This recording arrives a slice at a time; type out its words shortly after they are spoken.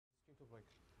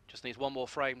Just needs one more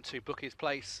frame to book his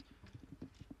place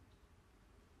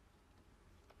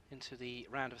into the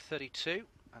round of 32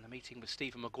 and the meeting with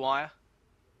Stephen Maguire.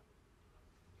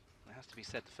 It has to be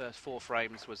said the first 4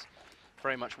 frames was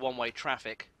very much one-way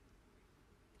traffic.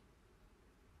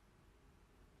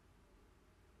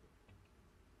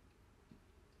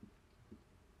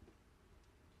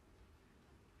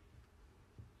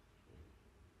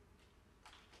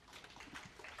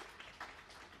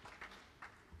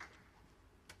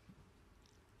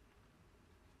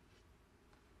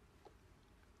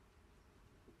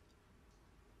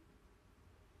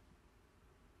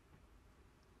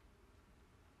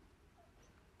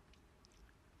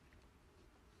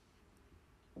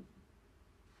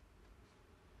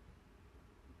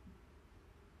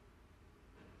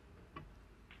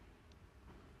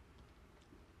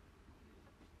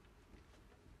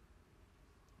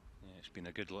 It's been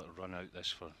a good little run out this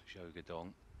for Xiao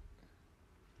Guodong.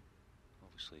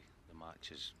 Obviously the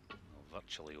match is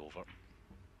virtually over,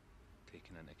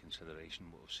 taking into consideration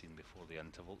what we've seen before the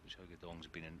interval. Xiao Guodong's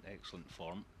been in excellent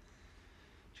form.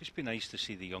 Just be nice to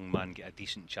see the young man get a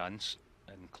decent chance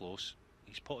in close.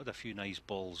 He's potted a few nice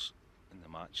balls in the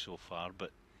match so far,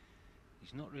 but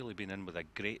he's not really been in with a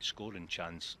great scoring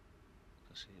chance.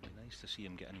 I say it'd be nice to see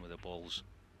him get in with the balls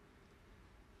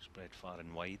spread far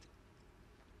and wide.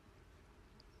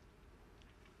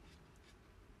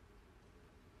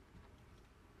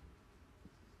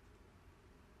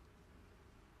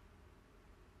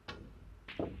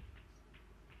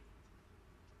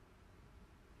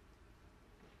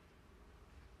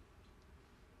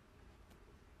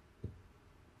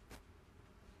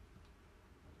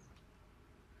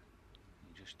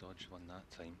 Just dodged one that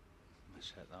time.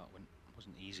 Mishit that one.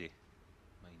 Wasn't easy,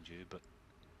 mind you, but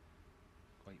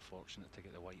quite fortunate to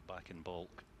get the white back in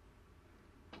bulk.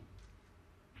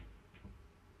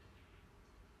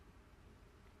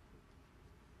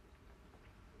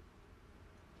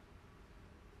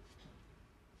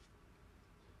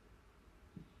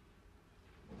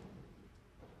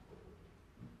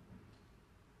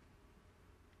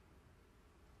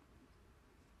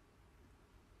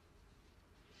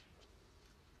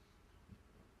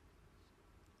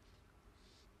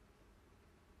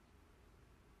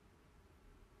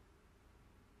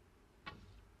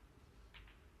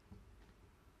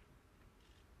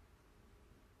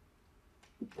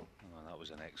 Oh, that was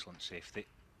an excellent safety.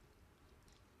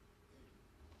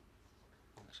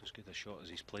 That's as good a shot as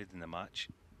he's played in the match.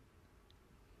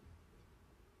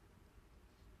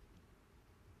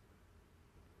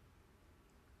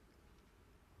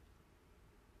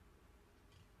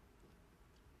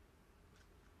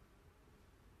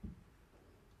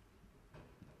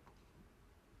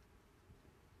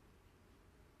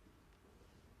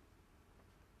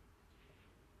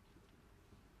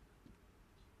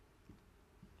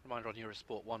 Reminder on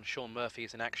Eurosport 1, Sean Murphy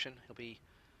is in action. He'll be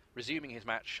resuming his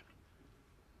match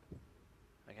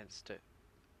against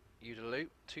Udaloo.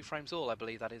 2 frames all, I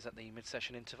believe that is, at the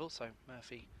mid-session interval, so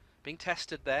Murphy being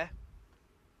tested there.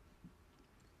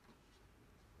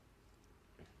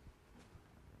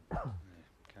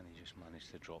 Can he just manage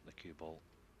to drop the cue ball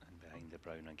and behind the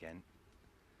brown again?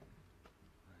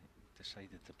 Right,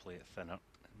 decided to play it thinner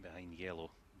and behind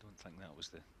yellow. Don't think that was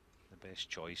the best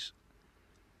choice.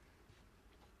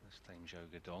 This time Xiao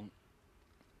Guodong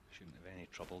shouldn't have any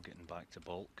trouble getting back to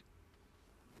bulk.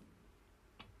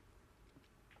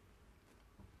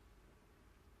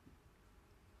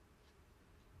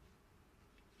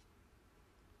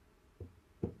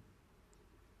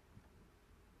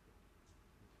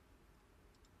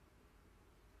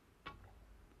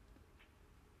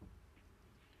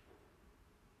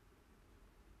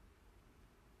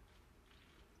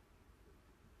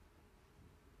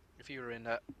 If you were in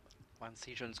Yuan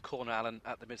Sijun's corner, Alan,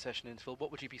 at the mid-session interval,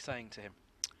 what would you be saying to him?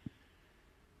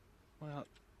 Well,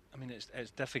 I mean,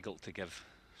 it's difficult to give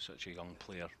such a young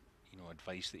player,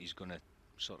 advice that he's going to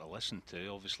sort of listen to.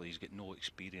 Obviously, he's got no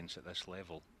experience at this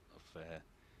level of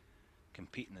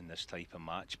competing in this type of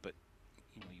match, but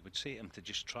you would say to him to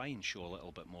just try and show a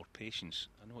little bit more patience.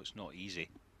 I know it's not easy,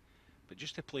 but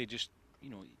just to play 2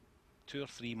 or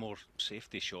 3 more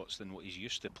safety shots than what he's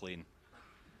used to playing,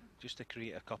 just to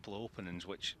create a couple of openings,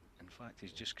 which in fact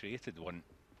he's just created one.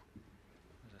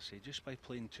 As I say, just by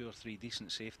playing 2 or 3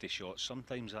 decent safety shots,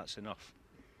 sometimes that's enough.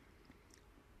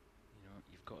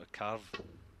 You've got to carve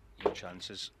your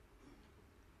chances.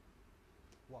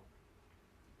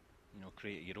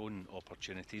 Create your own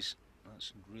opportunities.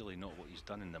 That's really not what he's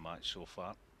done in the match so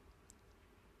far.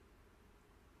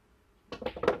 Oh,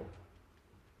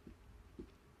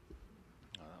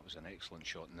 that was an excellent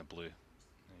shot in the blue.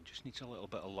 He just needs a little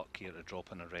bit of luck here to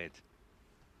drop in a red.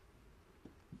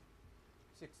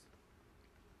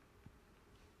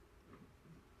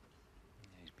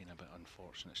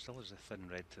 unfortunate. Still has a thin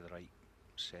red to the right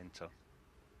centre.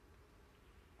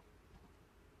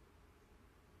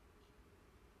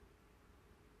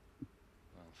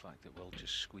 Well, in fact, it will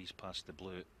just squeeze past the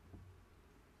blue.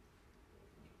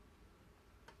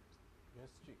 Yes,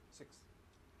 G6.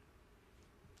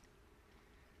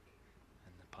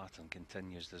 And the pattern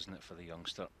continues, doesn't it, for the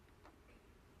youngster?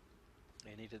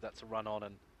 He needed that to run on,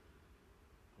 and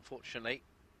unfortunately,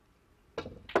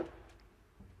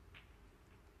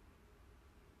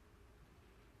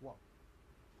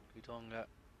 Guodong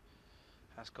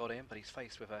has got in, but he's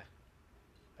faced with a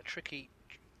tricky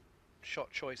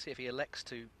shot choice. If he elects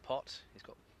to pot, he's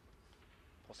got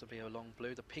possibly a long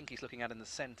blue. The pink he's looking at in the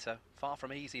centre, far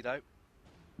from easy though.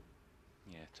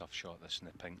 Yeah, tough shot this in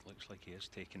the pink. Looks like he is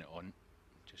taking it on,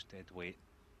 just dead weight.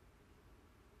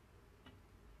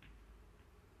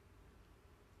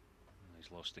 He's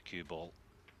lost the cue ball,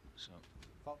 so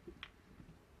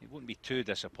he won't be too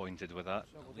disappointed with that.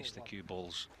 At least the cue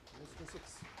ball's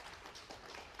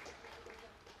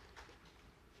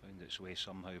found its way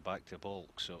somehow back to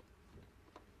baulk. So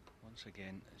once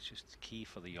again, it's just key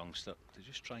for the youngster to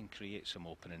just try and create some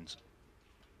openings.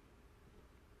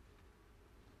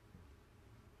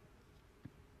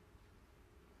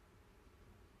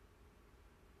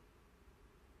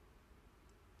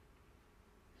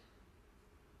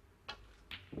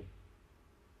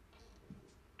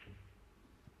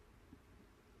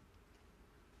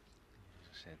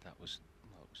 Said that was,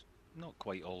 well, it was not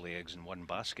quite all the eggs in one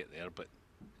basket there, but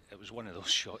it was one of those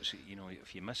shots that, you know,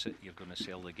 if you miss it, you're going to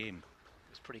sell the game.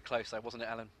 It was pretty close though, wasn't it,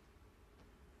 Alan?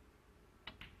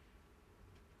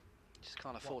 Just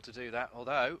can't afford to do that,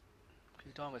 although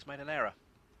Guodong has made an error.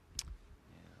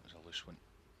 Yeah, that was a loose one.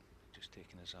 Just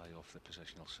taking his eye off the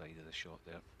positional side of the shot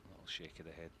there. A little shake of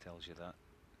the head tells you that.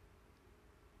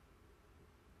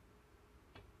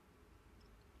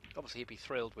 Obviously he'd be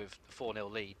thrilled with the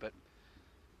 4-0 lead, but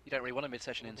you don't really want a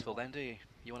mid-session interval then, do you?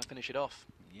 You want to finish it off.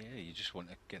 Yeah, you just want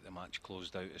to get the match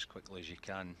closed out as quickly as you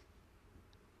can.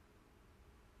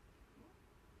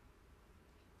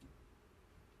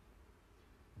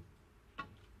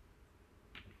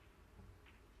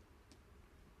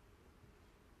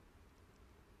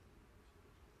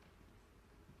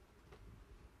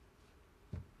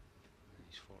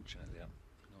 He's fortunate there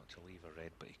not to leave a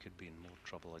red, but he could be in more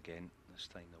trouble again. This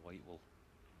time the white will,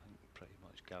 I think, pretty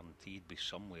much guaranteed be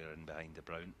somewhere in behind the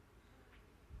brown.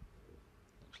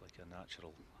 Looks like a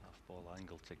natural half-ball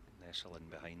angle to nestle in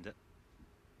behind it.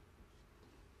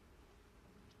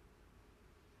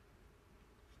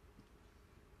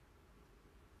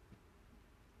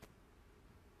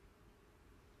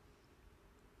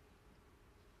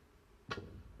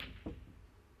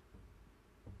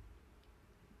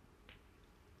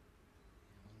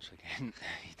 Once again,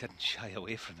 he didn't shy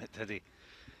away from it, did he?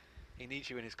 He needs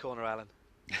you in his corner, Alan.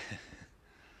 Yeah,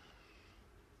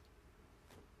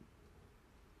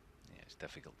 it's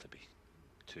difficult to be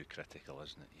too critical,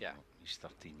 isn't it? You know, he's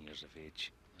 13 years of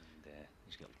age, and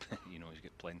he's got, you know, he's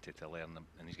got plenty to learn,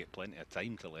 and he's got plenty of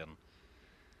time to learn.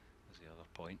 Is the other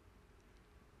point.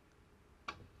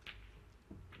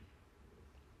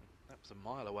 That was a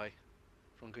mile away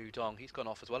from Guodong. He's gone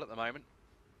off as well at the moment.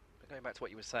 But going back to what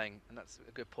you were saying, and that's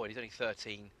a good point. He's only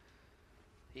 13.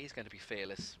 He's going to be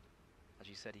fearless. As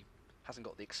you said, he hasn't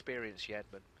got the experience yet,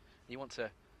 but you want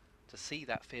to see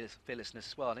that fearlessness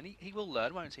as well. And he will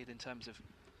learn, won't he, in terms of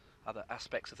other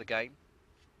aspects of the game.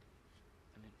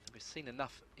 And we've seen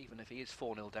enough, even if he is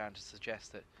 4-0 down, to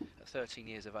suggest that at 13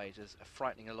 years of age, there's a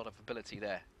frightening a lot of ability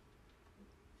there.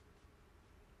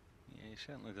 Yeah, he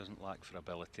certainly doesn't lack for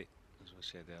ability. As I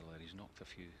said earlier, he's knocked a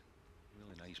few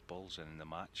really nice balls in the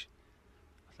match.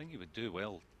 I think he would do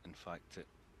well, in fact, at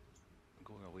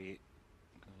going away,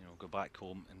 you know, go back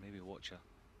home and maybe watch a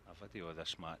video of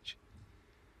this match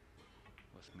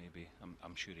with maybe,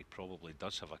 I'm sure he probably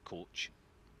does have a coach,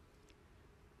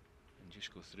 and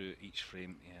just go through each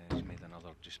frame. Yeah, he's made another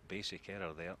just basic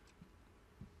error there.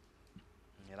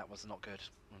 Yeah, that was not good.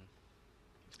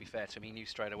 To be fair to him, he knew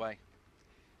straight away.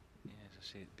 Yeah, as I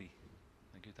say, it'd be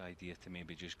a good idea to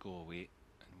maybe just go away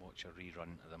and watch a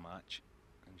rerun of the match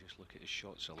and just look at his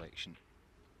shot selection.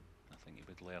 I think he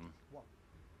would learn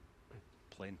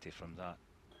plenty from that.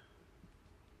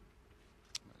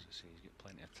 As I say, he's got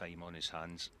plenty of time on his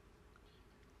hands.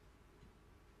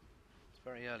 It's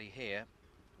very early here.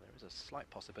 There is a slight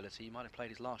possibility he might have played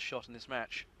his last shot in this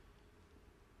match.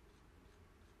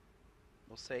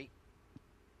 We'll see.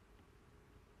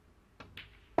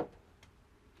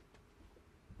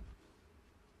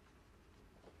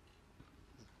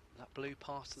 That blue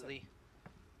past to the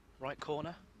right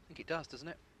corner? I think it does, doesn't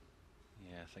it?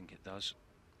 Yeah, I think it does.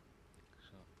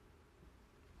 So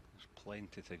there's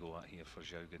Plenty to go at here for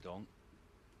Xiao Guodong.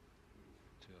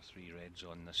 2 or 3 reds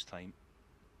on this time.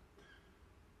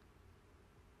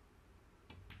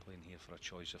 Playing here for a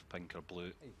choice of pink or blue.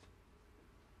 8.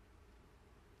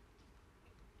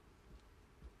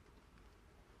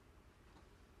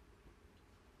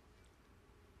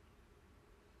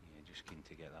 Yeah, just keen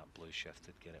to get that blue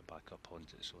shifted, get it back up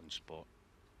onto its own spot.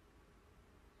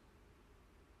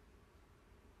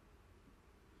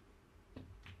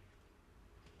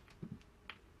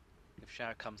 If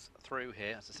Xiao comes through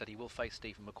here, as I said, he will face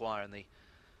Stephen Maguire in the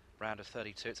round of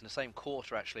 32. It's in the same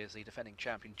quarter actually as the defending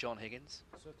champion John Higgins.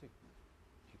 30.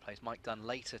 He plays Mike Dunn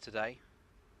later today.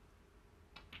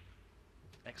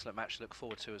 Excellent match to look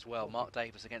forward to as well. Mark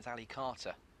Davis against Ali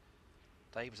Carter.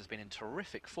 Davis has been in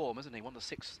terrific form, hasn't he? Won the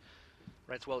 6th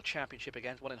Reds World Championship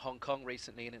against, won in Hong Kong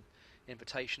recently in an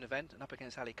invitation event, and up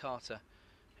against Ali Carter,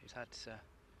 who's had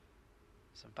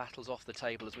some battles off the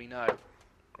table, as we know.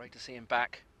 Great to see him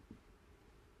back.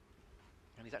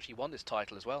 And he's actually won this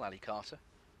title as well, Ali Carter.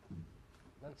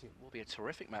 19. Will be a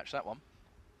terrific match, that one.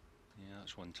 Yeah,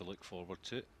 that's one to look forward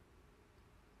to.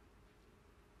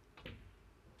 And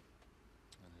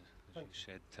as you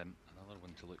said, Tim, another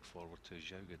one to look forward to,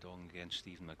 Xiao Guodong against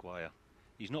Stephen Maguire.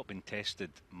 He's not been tested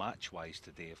match-wise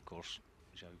today, of course,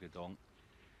 Xiao Guodong.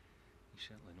 You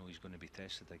certainly know he's going to be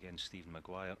tested against Stephen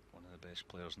Maguire, one of the best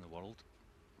players in the world.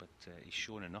 But he's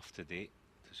shown enough today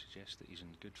to suggest that he's in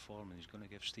good form, and he's going to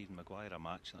give Stephen Maguire a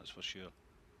match, that's for sure.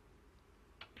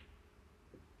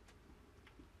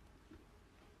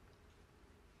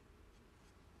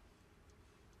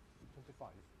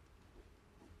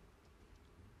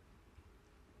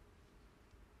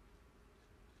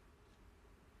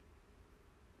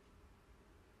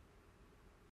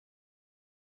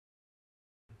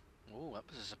 Oh, that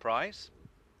was a surprise.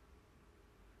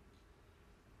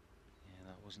 Yeah,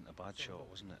 that wasn't a bad shot,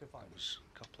 wasn't it? It was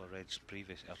a couple of reds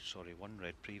previous, sorry, 1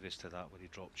 red previous to that where he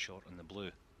dropped short on the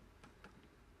blue.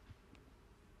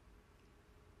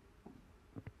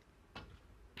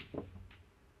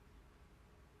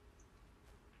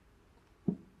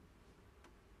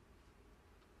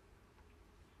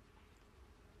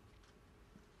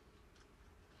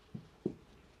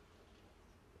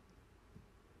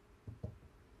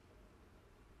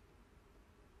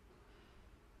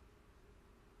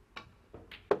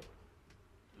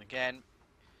 Again,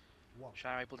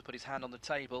 Xiao able to put his hand on the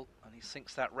table, and he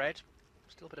sinks that red.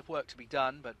 Still a bit of work to be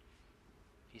done, but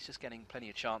he's just getting plenty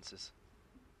of chances.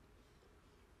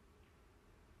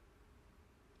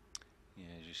 Yeah,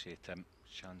 as you say, Tim,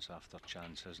 chance after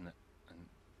chance, isn't it? And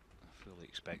I fully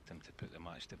expect him to put the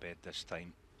match to bed this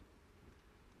time.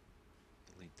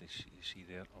 The lead you see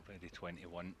there, already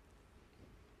 21.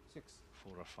 6.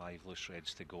 4 or 5 loose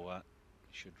reds to go at.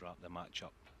 He should wrap the match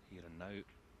up here and now.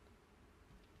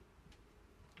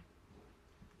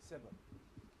 7.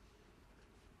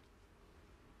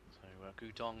 So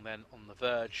Guodong then on the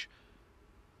verge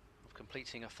of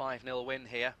completing a 5-0 win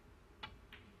here.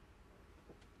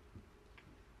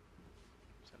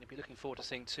 Certainly be looking forward to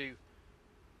seeing 2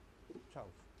 12.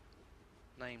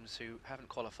 names who haven't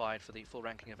qualified for the full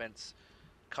ranking events.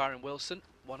 Kyron Wilson,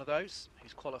 one of those,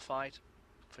 who's qualified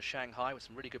for Shanghai with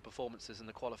some really good performances in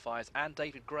the qualifiers, and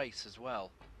David Grace as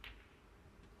well.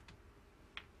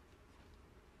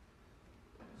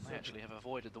 They actually have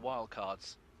avoided the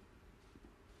wildcards.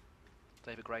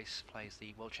 David Grace plays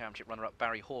the World Championship runner-up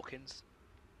Barry Hawkins.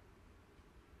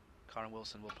 Kyron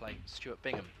Wilson will play Stuart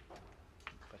Bingham.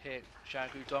 But here, Xiao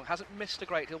Guodong hasn't missed a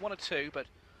great deal, 1 or 2, but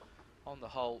on the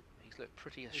whole, he's looked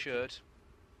pretty assured.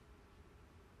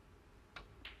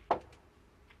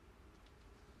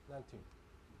 19.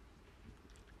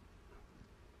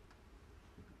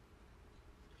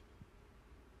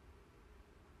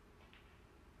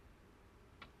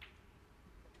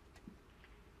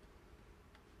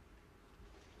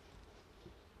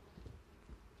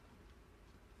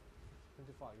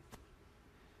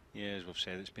 Yeah, as we've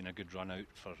said, it's been a good run out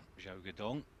for Xiao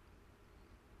Guodong.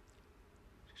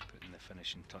 Just putting the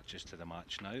finishing touches to the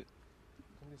match now.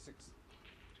 26.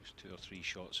 Just 2 or 3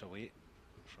 shots away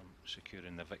from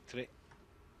securing the victory.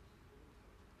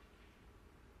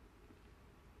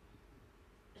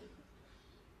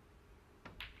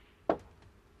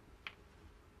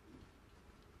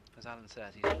 As Alan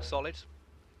says, he's looked solid.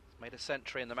 He's made a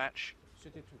century in the match.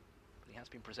 32. But he has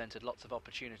been presented lots of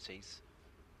opportunities.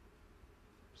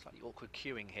 Slightly awkward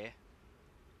queuing here.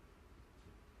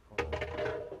 He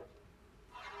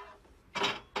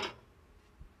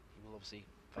will obviously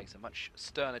face a much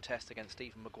sterner test against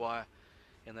Stephen Maguire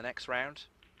in the next round.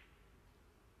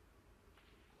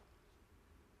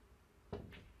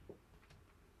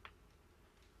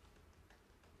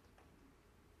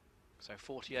 So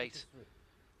 48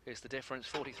 43. is the difference,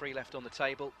 43 left on the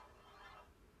table.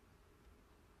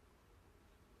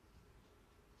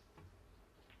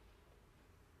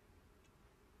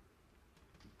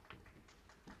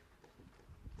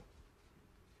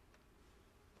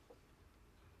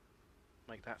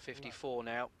 Make that 54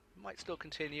 now. Might still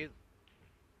continue.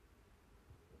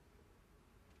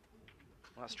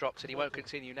 Well, that's dropped and he won't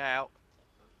continue now.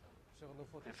 Xiao Guodong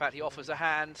 40. In fact, he offers a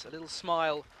hand, a little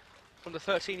smile from the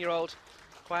 13-year-old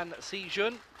Yuan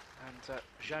Sijun. And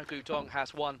Xiao Guodong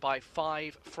has won by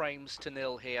 5 frames to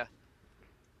 0 here.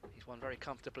 He's won very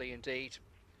comfortably indeed.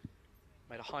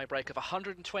 Made a high break of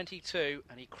 122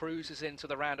 and he cruises into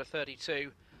the round of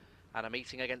 32 and a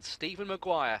meeting against Stephen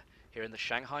Maguire here in the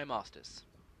Shanghai Masters.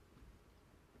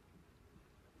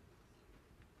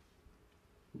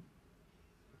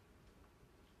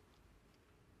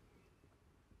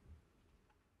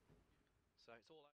 So it's all